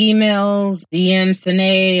us emails, DM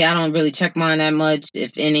Sine. I don't really check mine that much,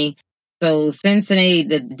 if any. So send Sine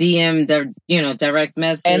the DM, direct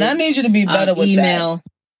message. And I need you to be better with email. that.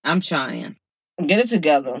 I'm trying. Get it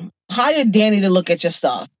together. Hire Danny to look at your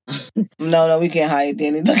stuff. No, we can't hire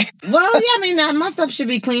Danny. Well, yeah, my stuff should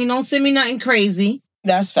be clean. Don't send me nothing crazy.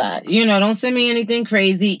 That's fact. Don't send me anything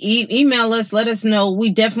crazy. Email us. Let us know.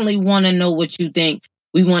 We definitely want to know what you think.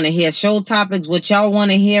 We want to hear show topics, what y'all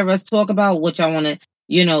want to hear us talk about, what y'all want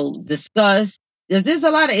to, discuss. There's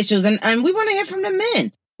a lot of issues, and we want to hear from the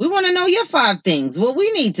men. We want to know your 5 things, what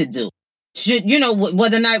we need to do. Should,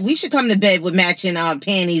 whether or not we should come to bed with matching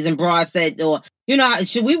panties and bra set, or,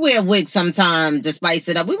 should we wear wigs sometime to spice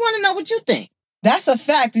it up? We want to know what you think. That's a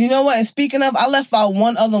fact. You know what? And speaking of, I left out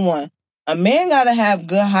one other one. A man got to have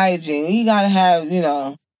good hygiene. He got to have,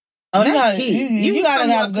 Oh, that's key. You got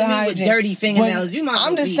to have good hygiene. With dirty fingernails.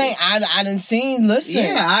 I'm just saying, I didn't see, listen.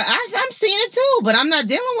 Yeah, I'm seeing it too, but I'm not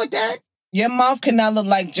dealing with that. Your mouth cannot look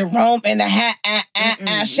like Jerome in the hat.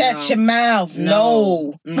 Shut your mouth.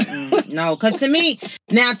 No. No, because to me,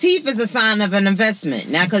 now teeth is a sign of an investment.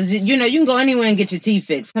 Now, because, you can go anywhere and get your teeth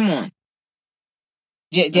fixed. Come on.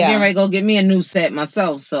 Yeah. I'm getting ready to go get me a new set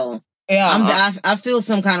myself, so. Yeah. I feel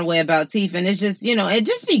some kind of way about teeth, and it's just, it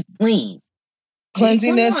just be clean.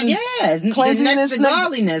 Cleanliness. Yes. Cleanliness.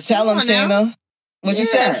 Godliness. Tell them, Tina. What you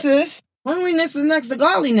said, sis? Cleanliness is next to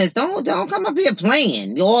godliness. Don't come up here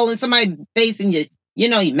playing. You're all in somebody's face and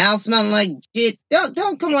your mouth smelling like shit.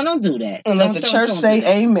 Don't come on, don't do that. And let the church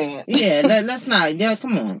say amen. Yeah, let's not. Yeah,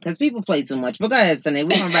 come on, because people play too much. But go ahead, Sunday. We're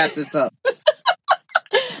gonna wrap this up.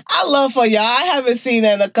 I I love for y'all. I haven't seen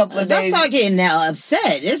that in a couple of days. That's not getting now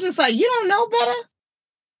upset. It's just like, you don't know better.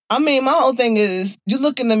 I mean, my whole thing is, you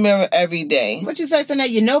look in the mirror every day. What you say, Sonette?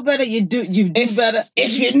 You know better, you do better.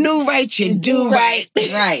 If you knew right, you do right.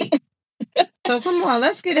 Right. So come on,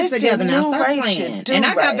 let's get it together now. Stop playing. And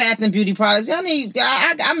I got Bath and Beauty products. Y'all need,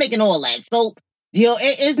 I'm making all that soap. Deal.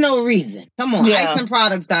 It is no reason. Come on,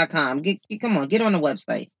 iceandproducts.com. Come on, get on the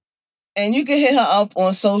website. And you can hit her up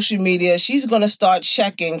on social media. She's going to start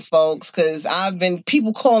checking, folks, because I've been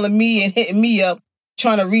people calling me and hitting me up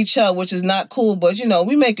trying to reach her, which is not cool. But, you know,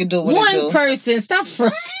 we make it do what it do. One person. Stop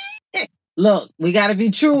Look, we got to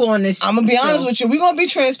be true on this. I'm going to be honest with you. We're going to be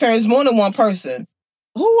transparent. It's more than one person.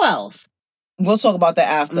 Who else? We'll talk about that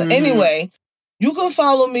after. Mm-hmm. Anyway, you can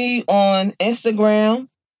follow me on Instagram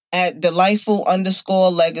at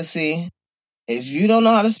delightful_legacy. If you don't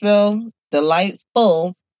know how to spell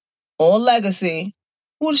delightful or legacy,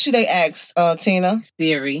 who should they ask, Tina?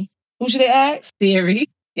 Siri. Who should they ask? Siri.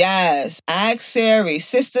 Yes, ask Siri.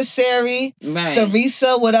 Sister Siri, right.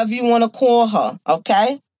 Sarisa, whatever you want to call her,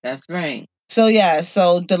 okay? That's right. So,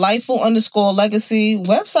 delightful_legacy.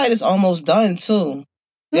 Website is almost done, too.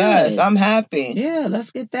 Good. Yes, I'm happy. Yeah,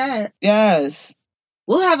 let's get that. Yes.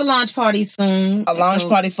 We'll have a launch party soon. A launch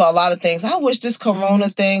party for a lot of things. I wish this corona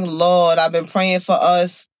thing, Lord, I've been praying for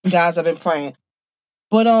us. Guys, I've been praying.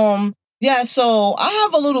 But, yeah, so I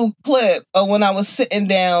have a little clip of when I was sitting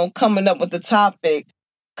down coming up with the topic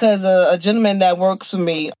because a gentleman that works for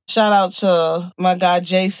me, shout out to my guy,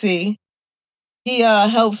 JC. He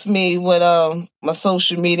helps me with my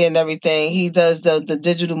social media and everything. He does the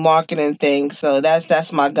digital marketing thing. So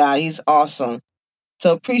that's my guy. He's awesome.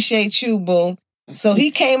 So appreciate you, boo. So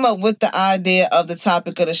he came up with the idea of the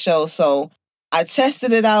topic of the show. So I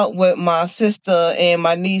tested it out with my sister and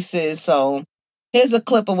my nieces. So here's a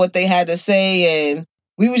clip of what they had to say. And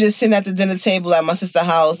we were just sitting at the dinner table at my sister's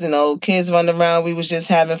house, you know, kids running around. We was just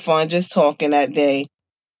having fun, just talking that day.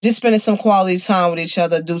 Just spending some quality time with each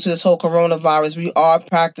other due to this whole coronavirus. We are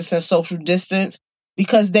practicing social distance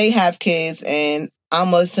because they have kids and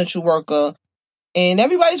I'm an essential worker. And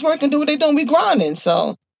everybody's working, do what they're doing. We grinding.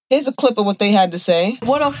 So here's a clip of what they had to say.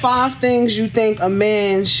 What are 5 things you think a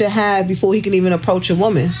man should have before he can even approach a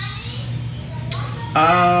woman?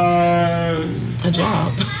 A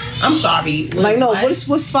job. I'm sorry. Like, no,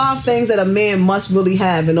 what's 5 things that a man must really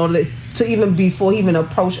have in order to even before he even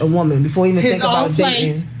approach a woman, before he even think about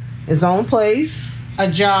dating? His own place. A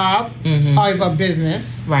job or a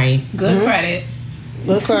business. Right. Good credit.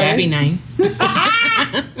 Good credit. That'd be nice.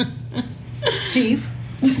 Teeth.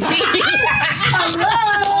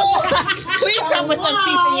 Hello. Please come with some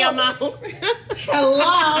teeth in your mouth.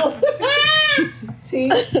 Hello.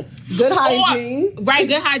 Teeth. Good hygiene.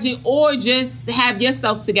 Good hygiene. Or just have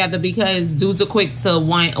yourself together because dudes are quick to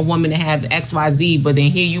want a woman to have XYZ, but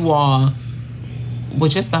then here you are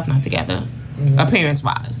with your stuff not together,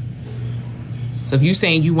 appearance-wise. So if you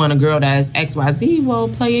saying you want a girl that's XYZ, well,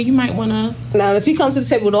 player, you might want to... Now, if he comes to the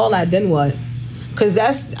table with all that, then what? Because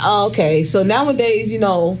that's... okay, so nowadays, you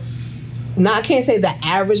know, now I can't say the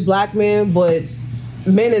average black man, but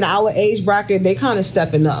men in our age bracket, they kind of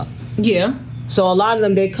stepping up. Yeah. So a lot of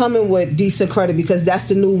them, they coming with decent credit because that's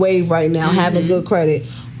the new wave right now, having good credit.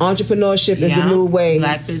 Entrepreneurship is the new wave.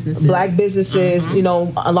 Black businesses. You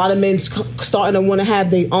know, a lot of men starting to want to have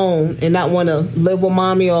their own and not want to live with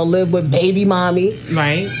mommy or live with baby mommy.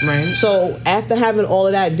 Right. So after having all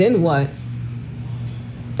of that, then what?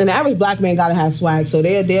 An average black man got to have swag. So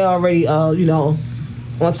they're already, you know,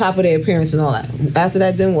 on top of their appearance and all that. After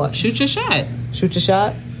that, then what? Shoot your shot.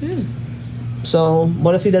 Yeah. So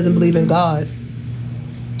what if he doesn't believe in God?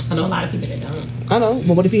 I know a lot of people that don't. I know,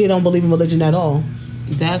 but what if he don't believe in religion at all?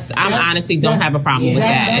 I honestly don't have a problem with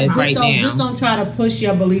that right now. Just don't try to push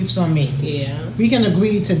your beliefs on me. Yeah. We can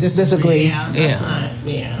agree to disagree. That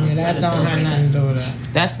don't have nothing to do with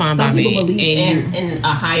that. That's fine by me. Some people believe in a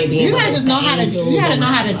higher being. You gotta just know how to. You gotta know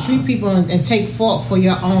how to treat people and take fault for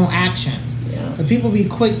your own actions. Yeah. But people be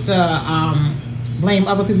quick to blame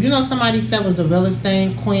other people. You know, somebody said was the realest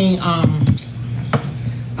thing. Queen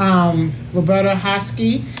Roberta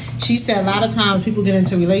Hosky. She said a lot of times people get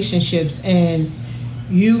into relationships and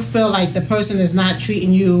you feel like the person is not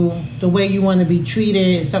treating you the way you want to be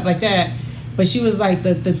treated and stuff like that. But she was like,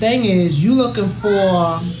 the thing is, you looking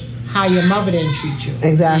for how your mother didn't treat you.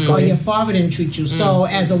 Exactly. Or your father didn't treat you. So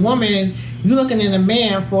as a woman, you looking in a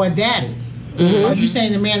man for a daddy. Or you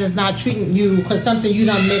saying the man is not treating you because something you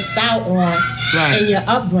done missed out on in your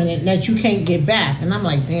upbringing that you can't get back. And I'm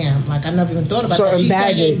like, damn, like I never even thought about that. She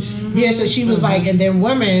baggage. said, so she was like, and then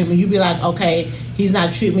women, when you be like, okay, he's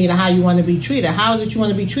not treating me to how you want to be treated. How is it you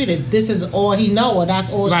want to be treated? This is all he know, or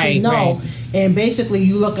that's all she know. Right. And basically,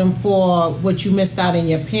 you looking for what you missed out in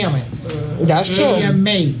your parents. That's true. Your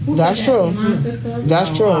mate. That's true.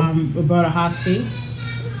 That's true. Roberta Hosky.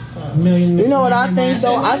 Million. You know what I think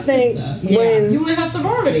though? I think when You in her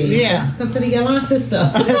sorority. Yeah. That's considered your line sister.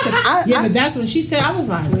 but that's when she said. I was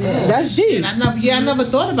like, that's deep. I never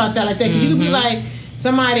thought about that like that. Because you could be like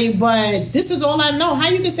somebody, but this is all I know. How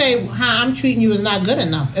you can say how I'm treating you is not good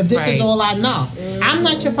enough if this is all I know? I'm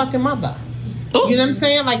not your fucking mother. Ooh. You know what I'm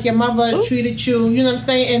saying? Like your mother treated you. You know what I'm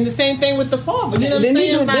saying? And the same thing with the father. You know what I'm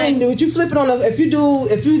saying? Then would you flip it on? If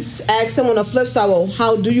you ask someone on the flip side, well,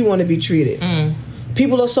 how do you want to be treated?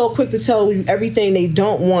 People are so quick to tell you everything they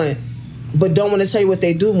don't want, but don't want to tell you what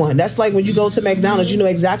they do want. That's like when you go to McDonald's, you know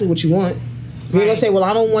exactly what you want. You're gonna say, well,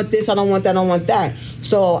 I don't want this, I don't want that, I don't want that.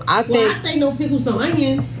 So I think. Well, I say no pickles, no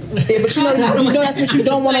onions. Yeah, but you know that's what you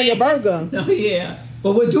don't want on your burger. Oh yeah.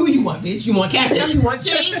 But what do you want, bitch? You want ketchup? You want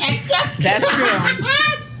cheese? Extra? That's true.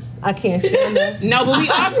 I can't stand that. No, but we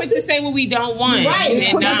are quick to say what we don't want. Right. It's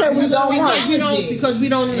quick to say we don't want. Because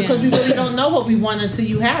we really don't know what we want until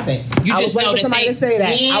you have it. You I just was waiting know for somebody to say that.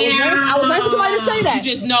 I was waiting for somebody to say that.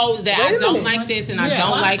 You just know that I don't like this and I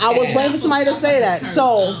don't like that. I was waiting for somebody to say that.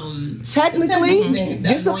 So technically,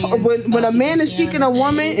 when a man is seeking a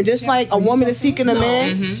woman, and just like a woman is seeking a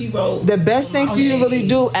man, the best thing for you to really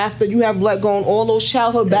do after you have let go of all those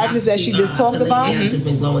childhood baggages that she just talked about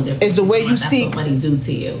is the way you seek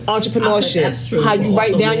entrepreneurship. How you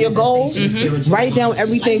write down your goals, write down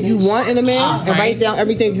everything you want in a man, and write down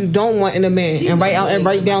everything you don't want in a man, and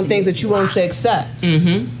write down things that you want to accept.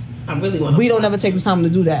 I really want. We don't ever take the time to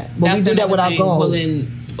do that, but we do that with our goals.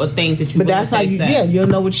 Or things that you. But that's how you'll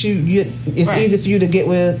know what you. It's easy for you to get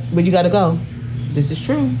where you got to go. This is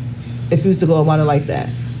true. If you was to go about it like that.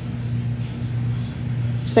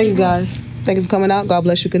 Thank you guys. Thank you for coming out. God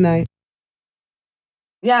bless you. Good night.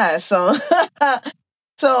 Yeah. So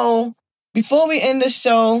before we end the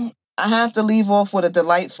show, I have to leave off with a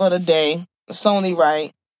delight for the day. It's only right.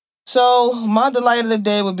 So my delight of the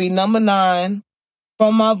day would be number 9.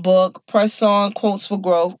 From my book, Press On Quotes for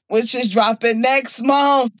Growth, which is dropping next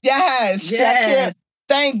month. Yes.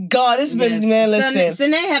 Thank God. It's been, man, listen. So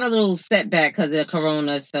they had a little setback because of the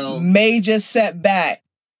corona, so. Major setback.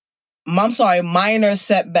 I'm sorry, minor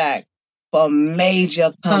setback for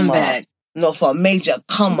major comeback. No, for a major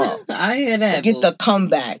come up. I hear that. Get the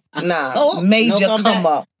comeback. Nah, major no come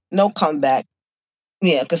up. No comeback.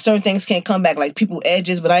 Yeah, because certain things can't come back, like people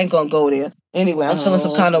edges, but I ain't going to go there. Anyway, I'm feeling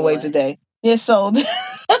some kind of way today. Yeah, so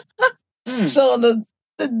so the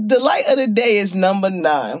delight of the day is number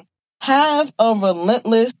 9. Have a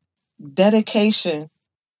relentless dedication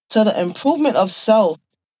to the improvement of self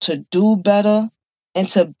to do better and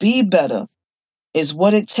to be better is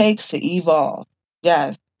what it takes to evolve.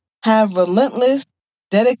 Yes. Have relentless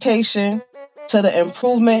dedication to the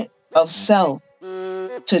improvement of self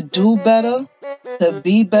to do better, to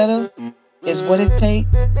be better is what it takes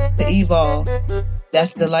to evolve.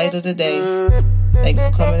 That's the light of the day. Thank you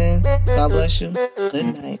for coming in. God bless you. Good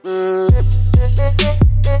night.